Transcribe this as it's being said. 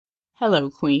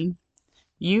Hello, Queen.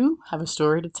 You have a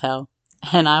story to tell,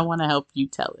 and I want to help you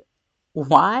tell it.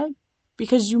 Why?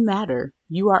 Because you matter.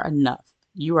 You are enough.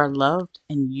 You are loved,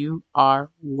 and you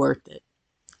are worth it.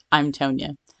 I'm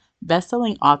Tonya,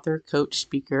 best-selling author, coach,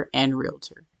 speaker, and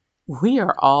realtor. We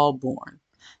are all born,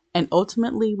 and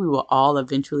ultimately we will all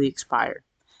eventually expire.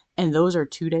 And those are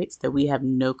two dates that we have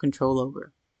no control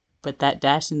over. But that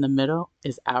dash in the middle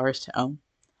is ours to own.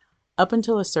 Up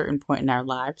until a certain point in our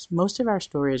lives, most of our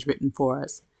story is written for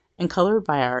us and colored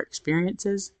by our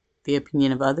experiences, the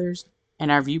opinion of others, and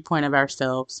our viewpoint of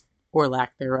ourselves, or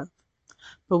lack thereof.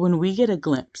 But when we get a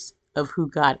glimpse of who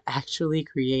God actually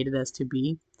created us to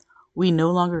be, we no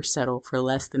longer settle for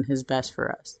less than His best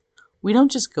for us. We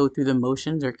don't just go through the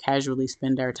motions or casually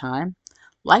spend our time.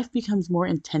 Life becomes more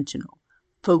intentional,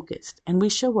 focused, and we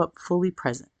show up fully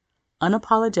present,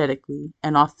 unapologetically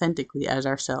and authentically as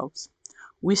ourselves.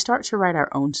 We start to write our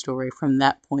own story from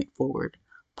that point forward,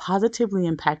 positively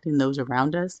impacting those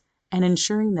around us and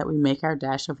ensuring that we make our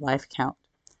dash of life count.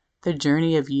 The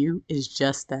journey of you is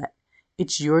just that.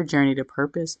 It's your journey to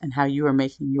purpose and how you are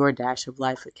making your dash of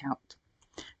life count.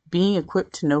 Being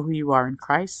equipped to know who you are in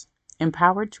Christ,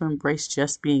 empowered to embrace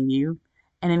just being you,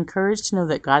 and encouraged to know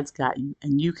that God's got you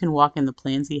and you can walk in the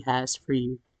plans He has for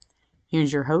you.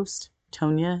 Here's your host,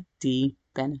 Tonya D.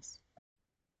 Bennis.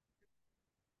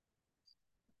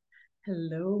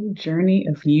 Hello, Journey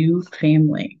of You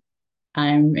family.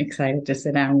 I'm excited to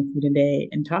sit down with you today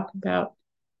and talk about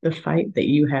the fight that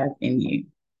you have in you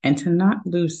and to not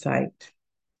lose sight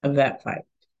of that fight.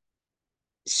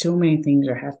 So many things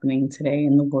are happening today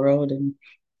in the world and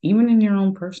even in your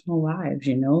own personal lives,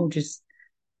 just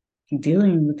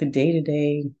dealing with the day to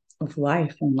day of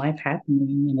life and life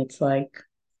happening. And it's like,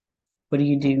 what do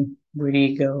you do? Where do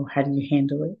you go? How do you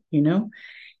handle it?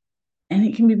 And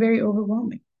it can be very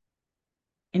overwhelming.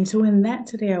 And so, in that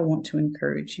today, I want to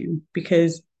encourage you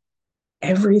because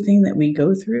everything that we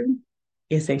go through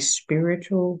is a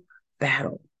spiritual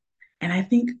battle. And I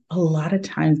think a lot of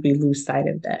times we lose sight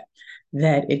of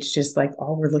that it's just like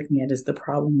all we're looking at is the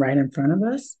problem right in front of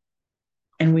us.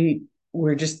 And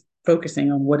we're just focusing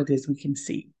on what it is we can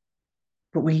see.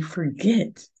 But we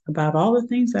forget about all the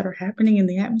things that are happening in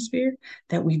the atmosphere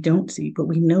that we don't see, but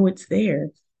we know it's there.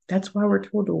 That's why we're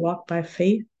told to walk by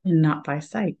faith and not by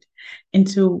sight. And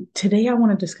so today I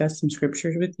want to discuss some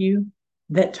scriptures with you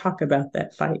that talk about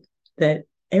that fight, that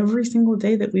every single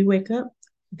day that we wake up,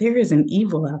 there is an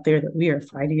evil out there that we are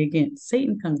fighting against.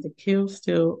 Satan comes to kill,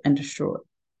 steal, and destroy.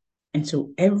 And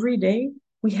so every day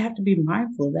we have to be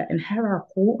mindful of that and have our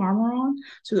whole armor on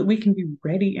so that we can be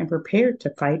ready and prepared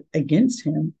to fight against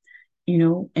him,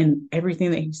 and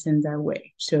everything that he sends our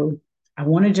way. So I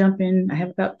want to jump in. I have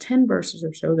about 10 verses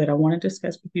or so that I want to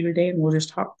discuss with you today, and we'll just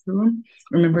talk through them.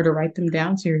 Remember to write them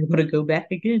down so you're able to go back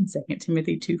again. 2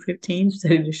 Timothy 2:15,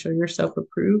 study to show yourself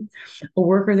approved, a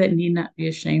worker that need not be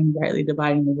ashamed, rightly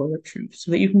dividing the word of truth,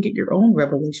 so that you can get your own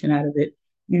revelation out of it,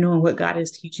 and what God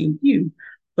is teaching you.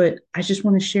 But I just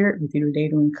want to share it with you today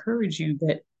to encourage you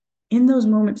that in those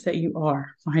moments that you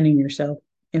are finding yourself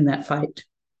in that fight,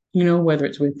 whether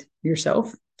it's with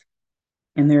yourself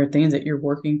and there are things that you're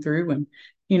working through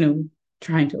and,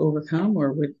 trying to overcome,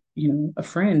 or with, a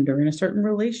friend or in a certain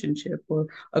relationship or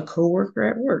a coworker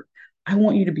at work, I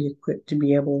want you to be equipped to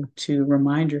be able to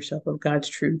remind yourself of God's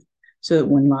truth so that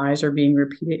when lies are being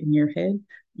repeated in your head,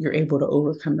 you're able to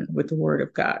overcome it with the word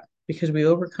of God, because we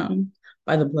overcome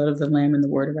by the blood of the Lamb and the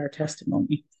word of our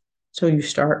testimony. So you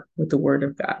start with the word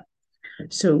of God.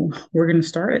 So we're going to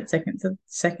start at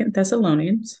Second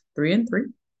Thessalonians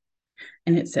 3:3,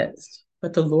 and it says,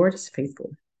 "But the Lord is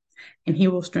faithful, and He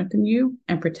will strengthen you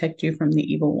and protect you from the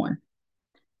evil one."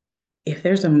 If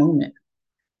there's a moment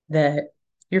that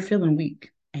you're feeling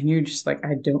weak and you're just like,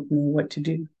 I don't know what to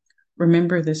do,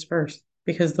 remember this verse,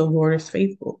 because the Lord is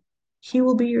faithful. He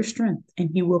will be your strength and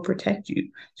He will protect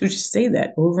you. So just say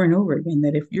that over and over again,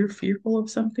 that if you're fearful of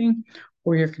something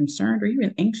or you're concerned or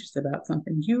even anxious about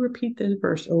something, you repeat this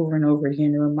verse over and over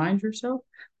again and remind yourself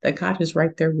that God is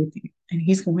right there with you and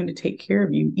He's going to take care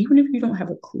of you. Even if you don't have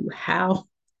a clue how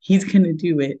He's going to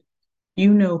do it,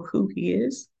 you know who He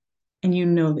is and you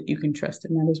know that you can trust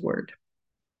Him at His word.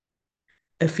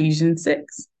 Ephesians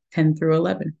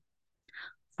 6:10-11.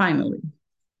 Finally,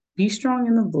 be strong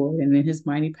in the Lord and in His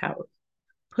mighty power.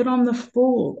 Put on the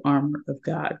full armor of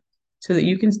God so that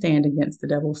you can stand against the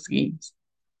devil's schemes.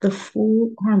 The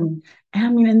full armor.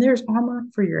 And there's armor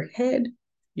for your head,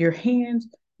 your hands,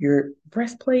 your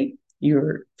breastplate,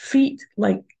 your feet.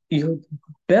 Like, your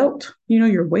belt,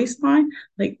 your waistline,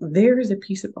 like there is a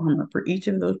piece of armor for each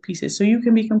of those pieces. So you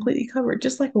can be completely covered,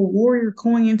 just like a warrior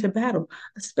going into battle,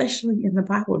 especially in the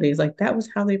Bible days. Like that was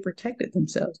how they protected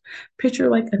themselves. Picture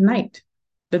like a knight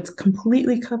that's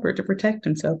completely covered to protect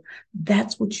himself.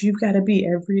 That's what you've got to be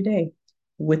every day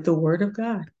with the word of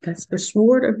God. That's the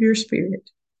sword of your spirit,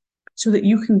 so that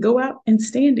you can go out and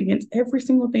stand against every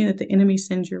single thing that the enemy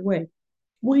sends your way.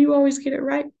 Will you always get it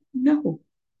right? No,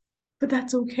 but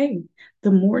that's okay.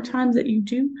 The more times that you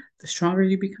do, the stronger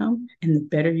you become and the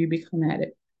better you become at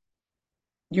it.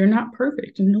 You're not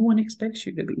perfect and no one expects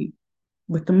you to be.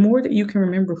 But the more that you can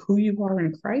remember who you are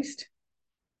in Christ,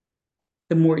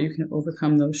 the more you can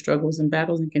overcome those struggles and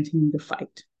battles and continue to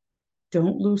fight.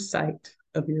 Don't lose sight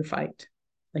of your fight.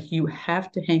 Like you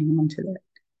have to hang on to that.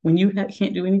 When you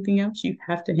can't do anything else, you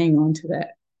have to hang on to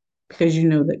that because you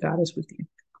know that God is with you.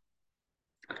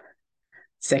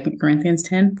 2 Corinthians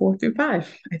 10:4-5.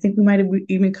 I think we might have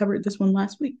even covered this one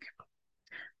last week.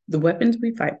 The weapons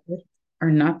we fight with are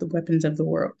not the weapons of the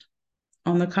world.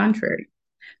 On the contrary,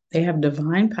 they have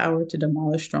divine power to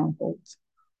demolish strongholds.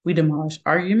 We demolish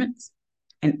arguments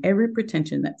and every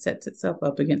pretension that sets itself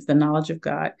up against the knowledge of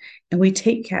God, and we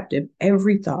take captive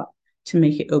every thought to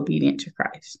make it obedient to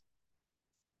Christ.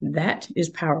 That is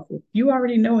powerful. You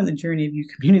already know in the Journey of You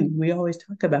community, we always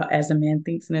talk about as a man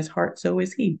thinks in his heart, so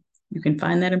is he. You can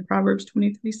find that in Proverbs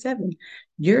 23:7.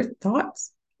 Your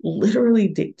thoughts literally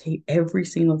dictate every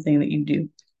single thing that you do,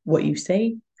 what you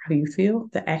say, how you feel,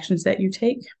 the actions that you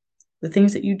take, the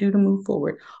things that you do to move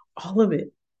forward. All of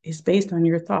it is based on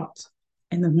your thoughts.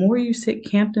 And the more you sit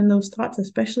camped in those thoughts,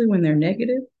 especially when they're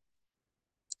negative,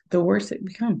 the worse it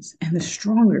becomes and the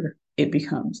stronger it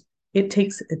becomes. It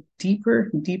takes a deeper,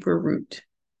 deeper root.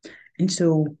 And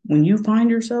so when you find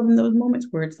yourself in those moments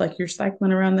where it's like you're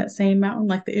cycling around that same mountain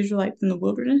like the Israelites in the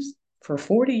wilderness for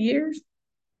 40 years,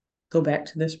 go back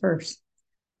to this verse.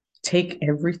 Take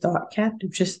every thought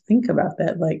captive. Just think about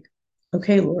that. Like,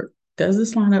 okay, Lord, does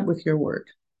this line up with your word?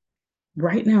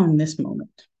 Right now in this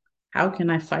moment, how can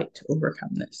I fight to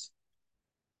overcome this?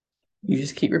 You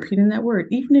just keep repeating that word.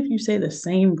 Even if you say the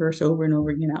same verse over and over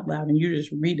again out loud and you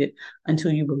just read it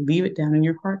until you believe it down in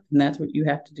your heart, then that's what you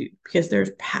have to do because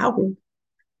there's power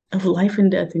of life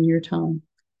and death in your tongue.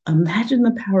 Imagine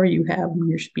the power you have when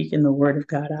you're speaking the word of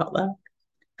God out loud.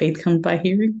 Faith comes by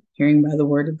hearing, hearing by the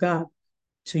word of God.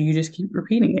 So you just keep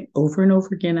repeating it over and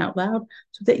over again out loud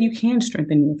so that you can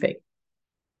strengthen your faith.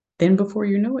 Then before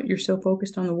you know it, you're so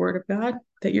focused on the word of God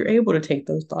that you're able to take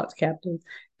those thoughts captive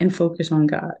and focus on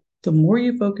God. The more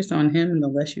you focus on him and the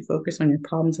less you focus on your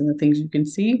problems and the things you can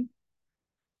see,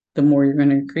 the more you're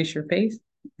going to increase your faith,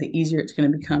 the easier it's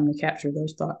going to become to capture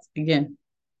those thoughts. Again,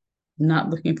 not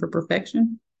looking for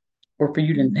perfection or for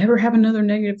you to never have another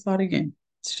negative thought again.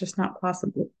 It's just not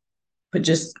possible. But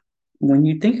just when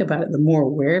you think about it, the more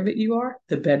aware of it you are,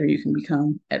 the better you can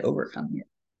become at overcoming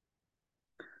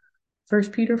it.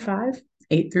 1 Peter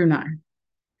 5:8-9.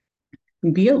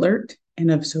 Be alert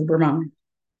and of sober mind.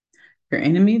 Your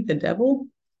enemy, the devil,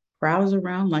 prowls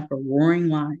around like a roaring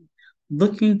lion,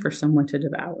 looking for someone to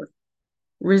devour.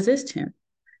 Resist him,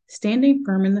 standing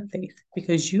firm in the faith,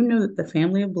 because you know that the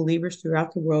family of believers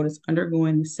throughout the world is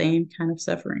undergoing the same kind of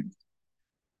suffering.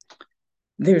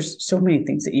 There's so many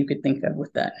things that you could think of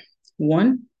with that.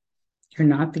 One, you're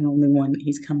not the only one that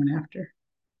he's coming after.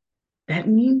 That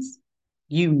means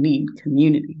you need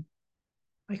community,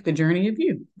 like the Journey of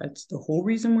You. That's the whole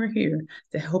reason we're here,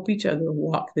 to help each other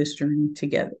walk this journey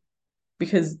together.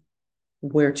 Because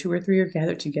where two or three are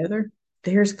gathered together,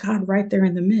 there's God right there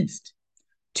in the midst.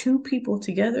 Two people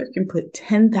together can put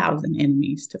 10,000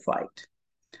 enemies to flight.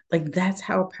 Like that's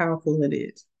how powerful it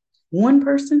is. One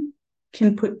person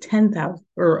can put 10,000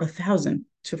 or 1,000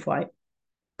 to flight,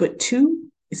 but two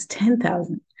is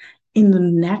 10,000. In the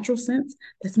natural sense,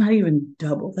 that's not even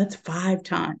double, that's 5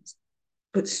 times.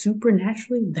 But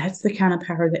supernaturally, that's the kind of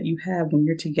power that you have when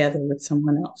you're together with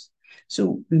someone else.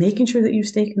 So making sure that you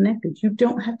stay connected. You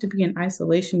don't have to be in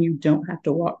isolation. You don't have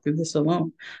to walk through this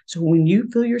alone. So when you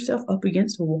feel yourself up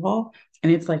against a wall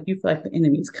and it's like you feel like the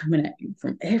enemy is coming at you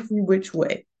from every which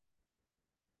way,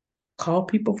 call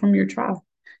people from your tribe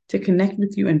to connect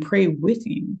with you and pray with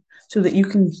you so that you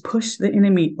can push the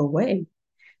enemy away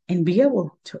and be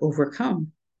able to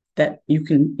overcome that. You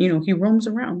can, he roams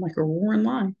around like a roaring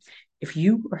lion. If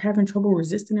you are having trouble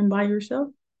resisting him by yourself,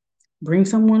 bring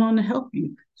someone on to help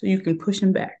you so you can push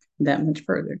him back that much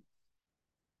further.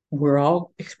 We're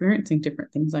all experiencing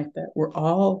different things like that. We're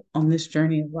all on this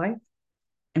journey of life,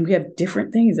 and we have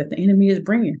different things that the enemy is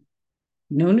bringing.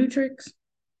 No new tricks,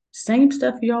 same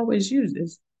stuff he always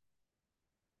uses.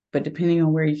 But depending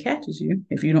on where he catches you,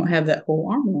 if you don't have that whole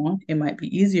armor on, it might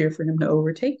be easier for him to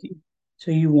overtake you.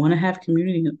 So you want to have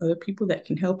community and other people that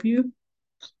can help you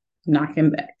knock him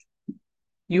back.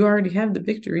 You already have the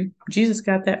victory. Jesus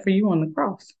got that for you on the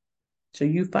cross. So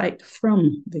you fight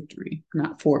from victory,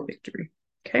 not for victory.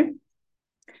 Okay?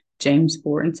 James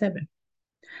 4:7.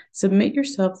 Submit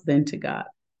yourself then to God.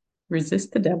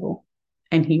 Resist the devil,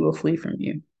 and he will flee from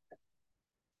you.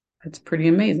 That's pretty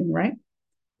amazing, right?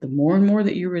 The more and more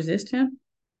that you resist him,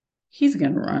 he's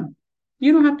going to run.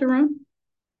 You don't have to run.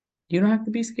 You don't have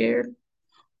to be scared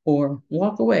or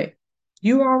walk away.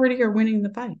 You already are winning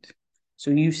the fight.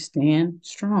 So you stand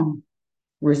strong.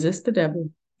 Resist the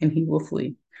devil, and he will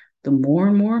flee. The more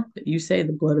and more that you say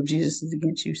the blood of Jesus is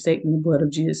against you, Satan, the blood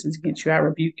of Jesus is against you, I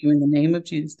rebuke you in the name of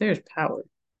Jesus. There's power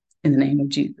in the name of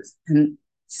Jesus. And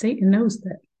Satan knows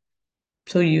that.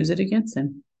 So use it against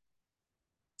him.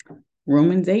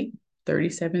 Romans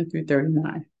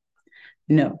 8:37-39.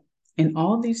 No, in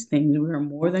all these things we are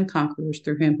more than conquerors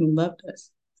through him who loved us.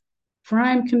 For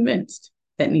I am convinced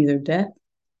that neither death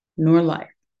nor life,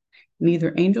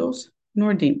 neither angels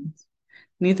nor demons,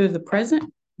 neither the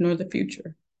present nor the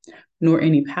future, nor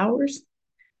any powers,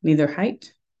 neither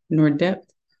height nor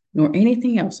depth, nor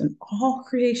anything else in all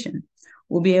creation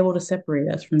will be able to separate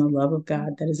us from the love of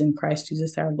God that is in Christ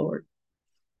Jesus our Lord.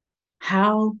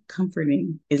 How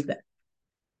comforting is that?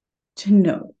 To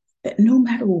know that no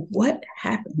matter what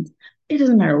happens, it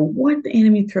doesn't matter what the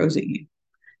enemy throws at you,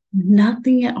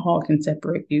 nothing at all can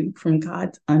separate you from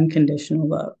God's unconditional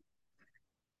love.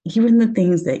 Even the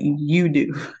things that you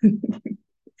do,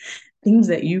 things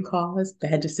that you cause,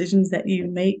 bad decisions that you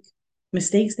make,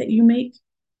 mistakes that you make,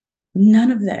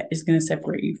 none of that is going to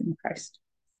separate you from Christ.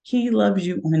 He loves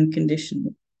you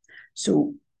unconditionally.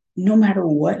 So no matter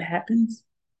what happens,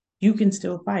 you can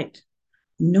still fight,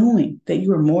 knowing that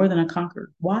you are more than a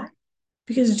conqueror. Why?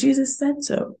 Because Jesus said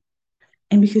so.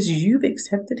 And because you've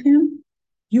accepted him,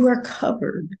 you are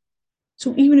covered.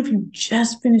 So even if you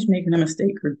just finished making a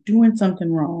mistake or doing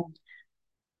something wrong,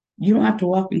 you don't have to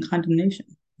walk in condemnation.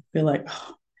 Feel like,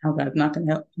 oh, how God's not going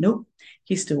to help. Nope.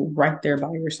 He's still right there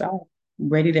by your side,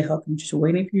 ready to help you, just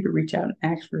waiting for you to reach out and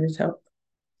ask for his help.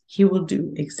 He will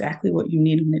do exactly what you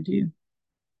need him to do.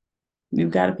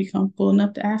 You've got to be comfortable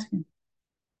enough to ask him.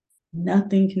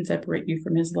 Nothing can separate you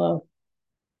from his love.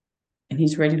 And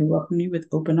he's ready to welcome you with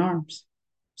open arms.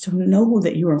 So know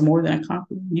that you are more than a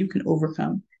conqueror. You can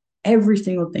overcome every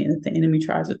single thing that the enemy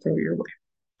tries to throw your way.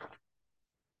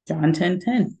 John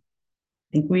 10:10.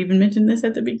 I think we even mentioned this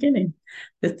at the beginning.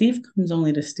 The thief comes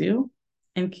only to steal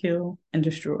and kill and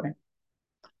destroy.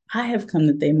 I have come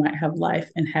that they might have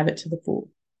life and have it to the full.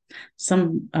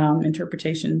 Some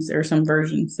interpretations or some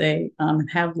versions say,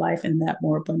 have life and that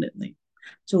more abundantly.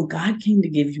 So God came to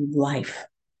give you life,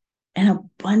 an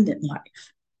abundant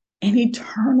life, an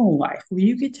eternal life where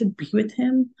you get to be with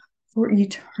him for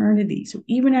eternity. So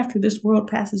even after this world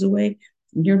passes away,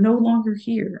 and you're no longer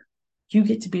here, you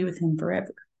get to be with him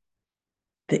forever.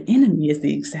 The enemy is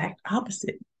the exact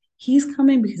opposite. He's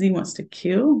coming because he wants to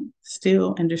kill,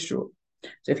 steal, and destroy.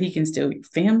 So if he can steal your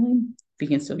family, if he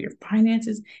can steal your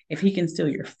finances, if he can steal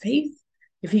your faith,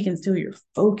 if he can steal your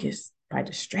focus by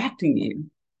distracting you,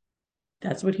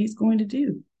 that's what he's going to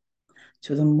do.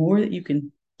 So the more that you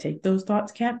can take those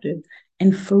thoughts captive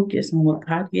and focus on what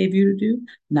God gave you to do,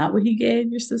 not what he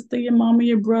gave your sister, your mama,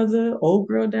 your brother, old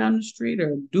girl down the street,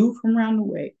 or dude from around the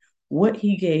way, what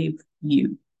he gave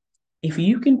you. If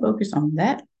you can focus on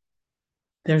that,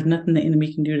 there's nothing the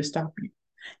enemy can do to stop you.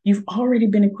 You've already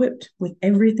been equipped with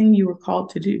everything you were called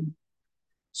to do.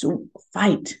 So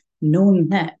fight knowing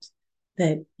that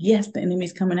yes, the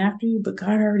enemy's coming after you, but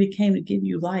God already came to give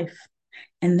you life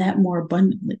and that more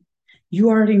abundantly. You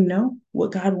already know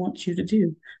what God wants you to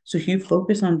do. So if you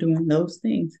focus on doing those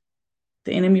things,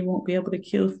 the enemy won't be able to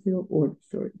kill, steal, or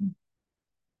destroy you.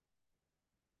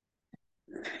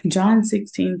 John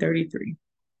 16:33.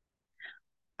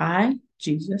 I,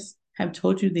 Jesus, have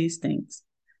told you these things,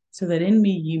 so that in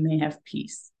me you may have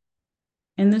peace.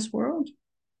 In this world,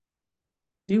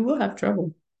 you will have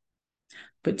trouble,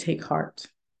 but take heart.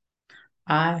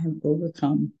 I have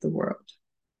overcome the world.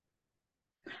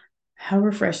 How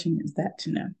refreshing is that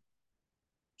to know?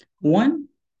 One,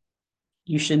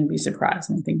 you shouldn't be surprised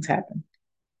when things happen.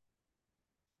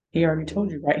 He already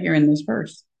told you right here in this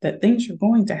verse that things are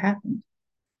going to happen.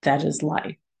 That is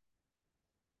life.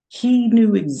 He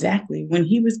knew exactly when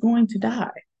he was going to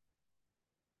die.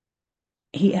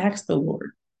 He asked the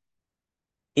Lord,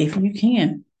 if you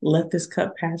can, let this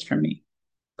cup pass from me.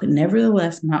 But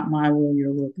nevertheless, not my will,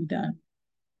 your will be done.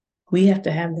 We have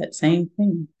to have that same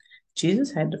thing.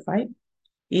 Jesus had to fight.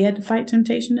 He had to fight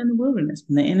temptation in the wilderness.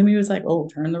 And the enemy was like, oh,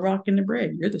 turn the rock into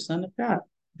bread. You're the son of God.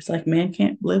 It's like man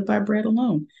can't live by bread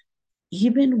alone.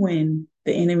 Even when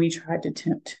the enemy tried to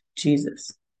tempt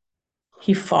Jesus,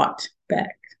 he fought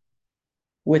back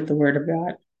with the word of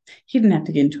God. He didn't have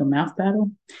to get into a mouth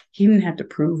battle. He didn't have to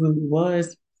prove who he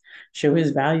was, show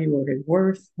his value or his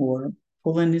worth, or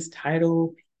pull in his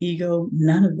title, ego,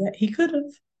 none of that. He could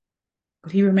have,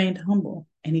 but he remained humble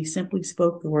and he simply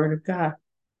spoke the word of God.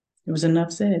 It was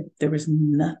enough said. There was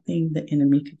nothing the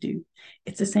enemy could do.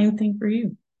 It's the same thing for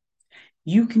you.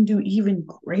 You can do even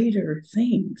greater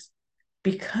things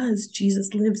because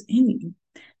Jesus lives in you.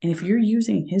 And if you're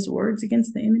using his words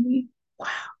against the enemy, wow,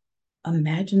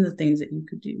 imagine the things that you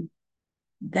could do.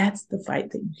 That's the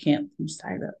fight that you can't lose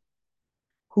sight of.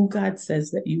 Who God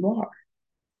says that you are.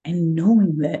 And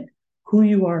knowing that who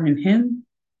you are in him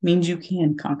means you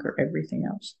can conquer everything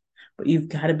else. But you've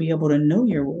got to be able to know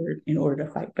your word in order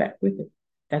to fight back with it.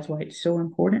 That's why it's so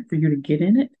important for you to get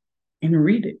in it and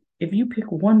read it. If you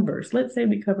pick one verse, let's say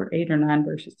we covered 8 or 9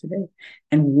 verses today,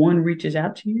 and one reaches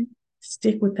out to you,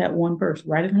 stick with that one verse.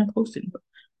 Write it on a post-it note.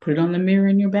 Put it on the mirror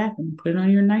in your bathroom. Put it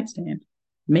on your nightstand.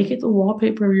 Make it the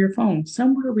wallpaper of your phone,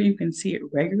 somewhere where you can see it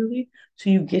regularly so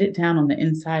you get it down on the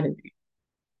inside of you.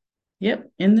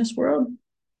 Yep, in this world,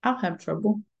 I'll have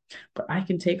trouble, but I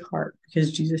can take heart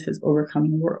because Jesus has overcome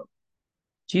the world.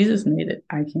 Jesus made it.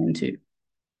 I can too.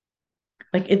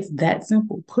 Like it's that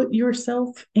simple. Put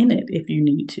yourself in it if you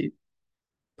need to.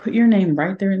 Put your name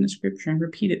right there in the scripture and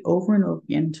repeat it over and over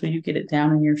again until you get it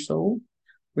down in your soul,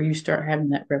 where you start having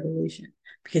that revelation,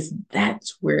 because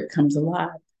that's where it comes alive.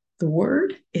 The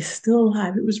word is still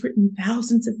alive. It was written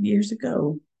thousands of years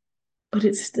ago, but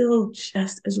it's still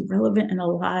just as relevant and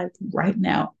alive right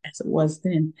now as it was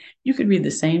then. You could read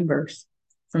the same verse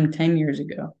from 10 years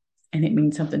ago, and it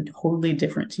means something totally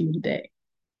different to you today.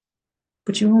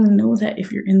 But you only know that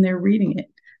if you're in there reading it.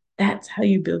 That's how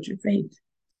you build your faith.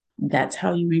 That's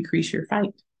how you increase your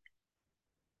fight.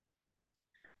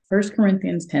 1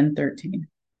 Corinthians 10:13.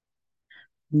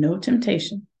 No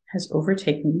temptation has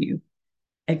overtaken you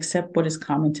except what is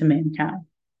common to mankind.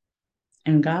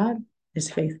 And God is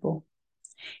faithful.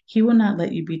 He will not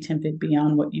let you be tempted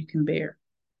beyond what you can bear.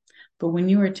 But when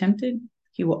you are tempted,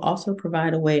 he will also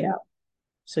provide a way out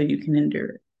so you can endure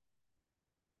it.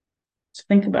 So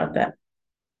think about that.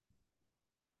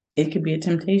 It could be a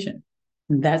temptation.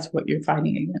 And that's what you're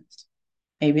fighting against.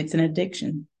 Maybe it's an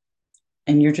addiction.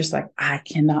 And you're just like, I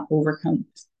cannot overcome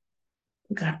this.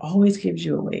 But God always gives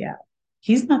you a way out.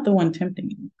 He's not the one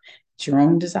tempting you. It's your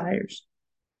own desires,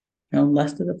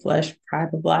 lust of the flesh, pride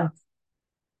of life.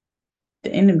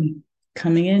 The enemy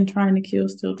coming in, trying to kill,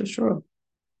 steal, destroy.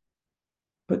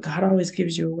 But God always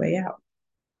gives you a way out.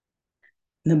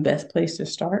 And the best place to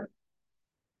start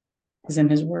is in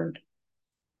his word.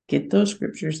 Get those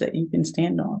scriptures that you can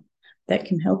stand on that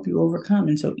can help you overcome.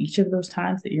 And so each of those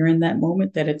times that you're in that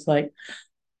moment that it's like,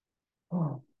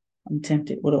 oh, I'm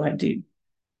tempted. What do I do?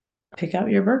 Pick out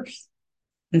your verse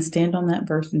and stand on that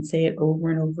verse and say it over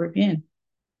and over again.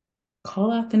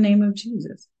 Call out the name of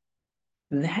Jesus.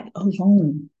 That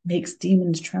alone makes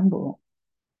demons tremble.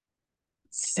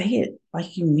 Say it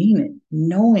like you mean it,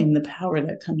 knowing the power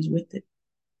that comes with it.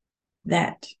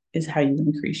 That is how you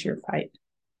increase your fight.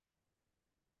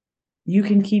 You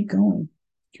can keep going.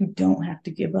 You don't have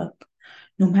to give up.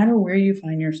 No matter where you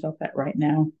find yourself at right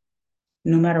now,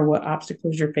 no matter what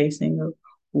obstacles you're facing or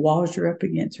walls you're up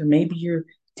against, or maybe you're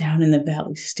down in the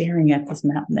valley staring at this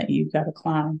mountain that you've got to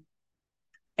climb,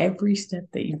 every step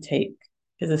that you take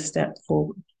is a step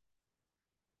forward.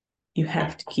 You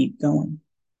have to keep going.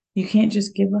 You can't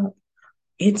just give up.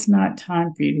 It's not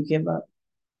time for you to give up.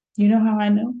 You know how I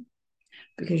know?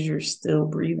 Because you're still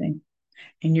breathing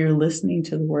and you're listening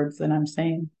to the words that I'm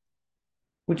saying,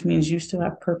 which means you still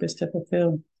have purpose to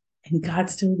fulfill and God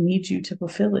still needs you to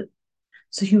fulfill it.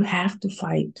 So you have to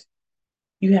fight.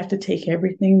 You have to take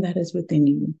everything that is within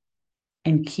you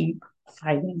and keep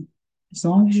fighting. As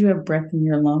long as you have breath in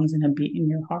your lungs and a beat in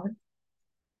your heart,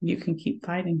 you can keep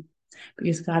fighting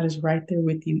because God is right there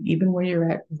with you, even where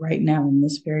you're at right now in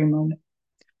this very moment.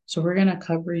 So we're going to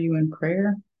cover you in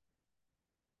prayer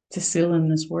to seal in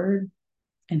this word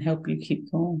and help you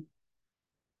keep going.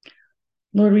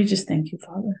 Lord, we just thank you,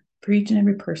 Father, for each and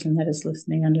every person that is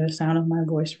listening under the sound of my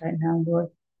voice right now, Lord.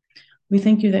 We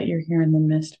thank you that you're here in the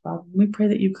midst, Father. We pray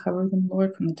that you cover them,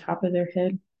 Lord, from the top of their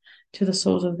head to the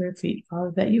soles of their feet,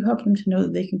 Father, that you help them to know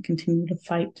that they can continue to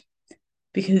fight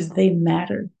because they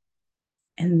matter.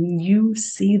 And you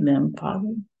see them,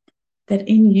 Father, that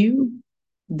in you,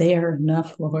 they are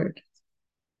enough, Lord,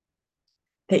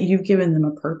 that you've given them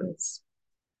a purpose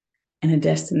and a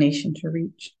destination to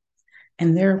reach.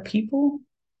 And there are people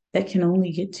that can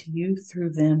only get to you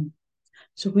through them.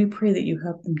 So we pray that you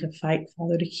help them to fight,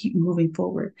 Father, to keep moving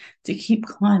forward, to keep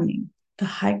climbing. The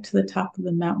hike to the top of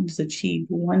the mountain is achieved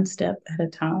one step at a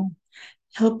time.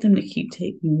 Help them to keep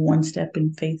taking one step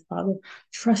in faith, Father,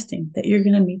 trusting that you're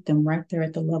going to meet them right there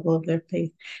at the level of their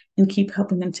faith and keep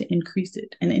helping them to increase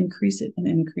it and increase it and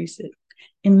increase it.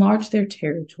 Enlarge their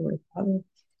territory, Father.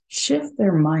 Shift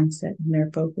their mindset and their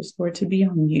focus, Lord, to be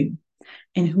on you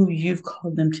and who you've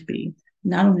called them to be,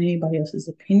 not on anybody else's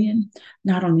opinion,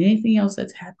 not on anything else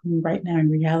that's happening right now in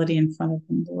reality in front of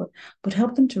them, Lord, but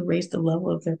help them to raise the level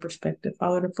of their perspective,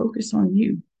 Father, to focus on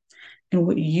you and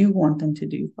what you want them to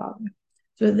do, Father,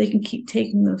 so that they can keep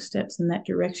taking those steps in that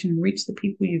direction and reach the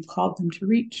people you've called them to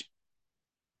reach.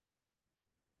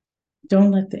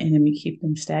 Don't let the enemy keep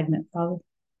them stagnant, Father.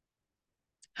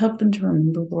 Help them to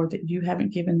remember, Lord, that you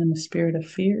haven't given them a spirit of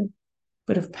fear,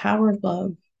 but of power,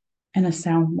 love, and a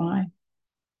sound mind,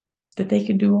 that they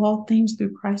can do all things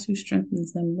through Christ who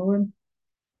strengthens them, Lord,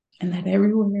 and that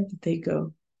everywhere that they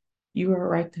go, you are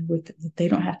right there with them, that they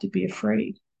don't have to be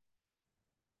afraid,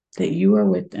 that you are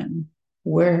with them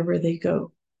wherever they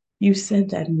go. You said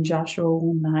that in Joshua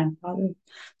 1:9, Father.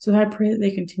 So I pray that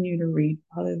they continue to read,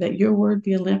 Father, that your word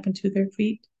be a lamp unto their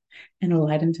feet and a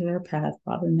light unto their path,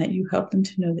 Father, and that you help them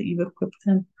to know that you've equipped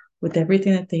them with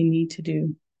everything that they need to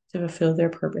do to fulfill their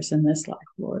purpose in this life,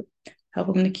 Lord.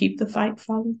 Help them to keep the fight,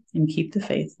 Father, and keep the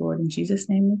faith, Lord. In Jesus'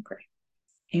 name we pray.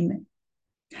 Amen.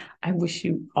 I wish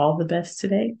you all the best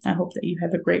today. I hope that you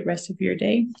have a great rest of your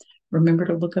day. Remember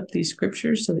to look up these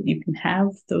scriptures so that you can have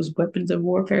those weapons of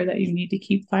warfare that you need to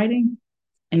keep fighting.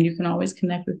 And you can always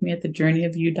connect with me at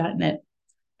thejourneyofyou.net.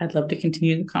 I'd love to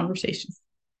continue the conversation.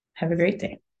 Have a great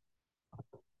day.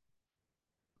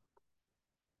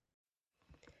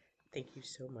 Thank you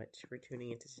so much for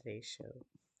tuning into today's show.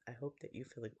 I hope that you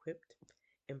feel equipped,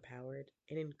 empowered,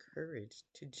 and encouraged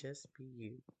to just be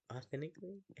you,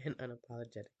 authentically and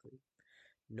unapologetically.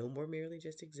 No more merely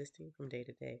just existing from day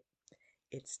to day.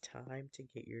 It's time to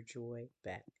get your joy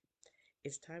back.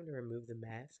 It's time to remove the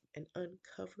mask and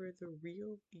uncover the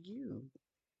real you.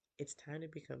 It's time to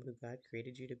become who God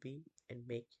created you to be and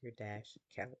make your dash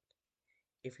count.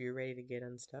 If you're ready to get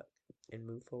unstuck and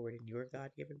move forward in your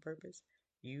God given purpose,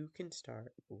 you can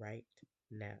start right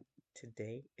now.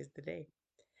 Today is the day.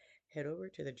 Head over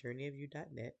to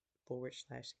thejourneyofyou.net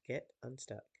 /get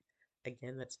unstuck.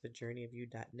 Again, that's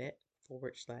thejourneyofyou.net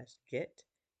 /get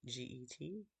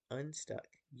GET unstuck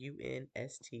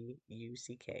UNSTUCK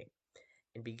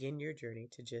and begin your journey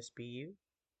to just be you,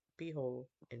 be whole,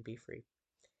 and be free.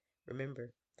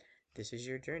 Remember, this is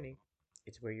your journey.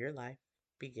 It's where your life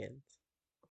begins.